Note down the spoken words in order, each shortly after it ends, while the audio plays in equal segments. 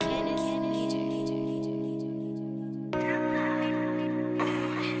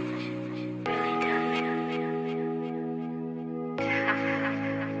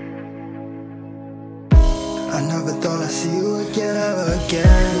I never thought I'd see you again, ever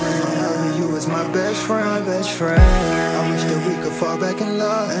again. You was my best friend, best friend. I wish that we could fall back in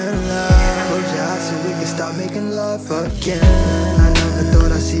love, Close your eyes so we can stop making love again. I never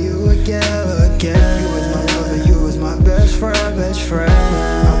thought I'd see you again, ever again. You was my lover, you was my best friend, best friend.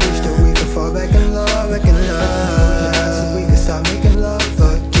 I wish that we could fall back in love, Close your eyes so we can stop making love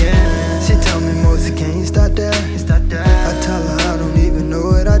again. She tell me, Moses, can you stop that? I tell her I don't even know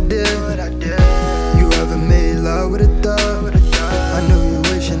what I did. You ever made love with a thug? I know you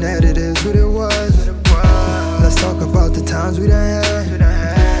wishing that it is what it was. Let's talk about the times we done had.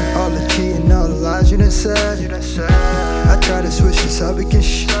 All the cheating, all the lies you done said. I try to switch this up against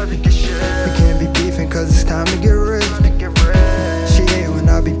shit. We can't be beefing cause it's time to get rich. She hate when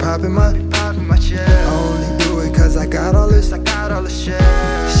I be popping my I only do it cause I got all this She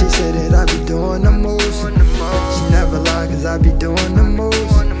said that I be doing the moves. She never lie cause I be doing the moves.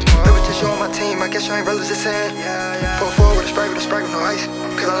 It was just you on my team, I guess you ain't realize it's in. Pull forward with a Sprite with no ice.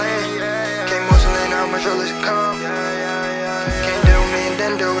 Cause I land. Can't move some lane, how much real as it come. Can't do me and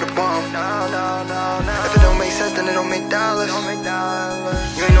then do with a bomb. If it don't make sense, then it don't make dollars. You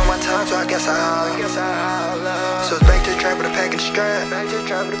ain't know my time, so I guess I holler. So it's back to the trap with a pack and strap.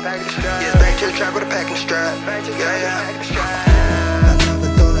 Yeah, it's back to the trap with a pack and strap. I never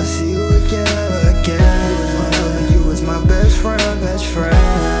thought I'd see you again, again. You was my lover, you was my best friend, best friend. I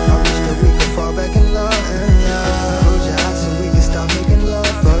wish that we could fall back in love, Close your eyes so we can stop making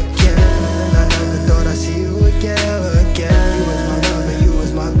love again. I never thought I'd see you again, again. You was my lover, you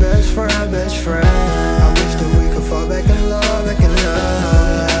was my best friend, best friend. I wish that we could fall back in love, Close your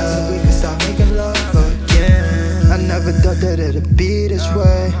eyes so we can stop making love again. I never thought that it'd be this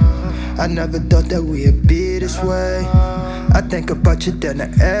way. I never thought that we'd be this way. I think about you dinner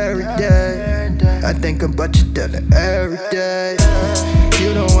every day. I think about you dinner every day.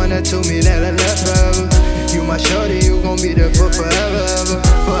 You the one that told me that I left forever. You my shorty, you gon' be there for forever, ever.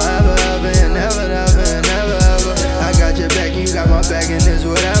 Forever, ever, and ever, ever, and ever, ever. I got your back, you got my back, and it's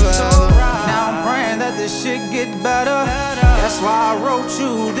whatever, ever. Now I'm praying that this shit get better. That's why I wrote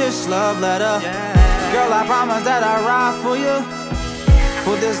you this love letter. Girl, I promise that I'll ride for you.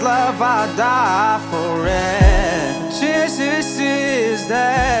 For this love I'll die for it. Chances is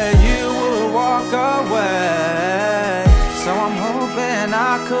that you will walk away. So I'm hoping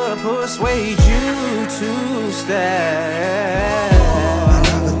I could persuade you to stay. I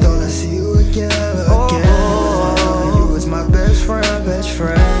never thought I'd see you again, again. You was my best friend, best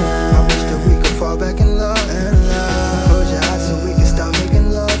friend. I wish that we could fall back in love, Close your eyes so we can stop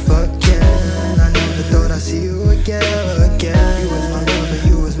making love again. I never thought I'd see you again, again. You was my lover,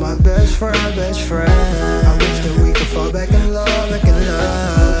 you was my best friend, best friend. I wish that we could fall back in love.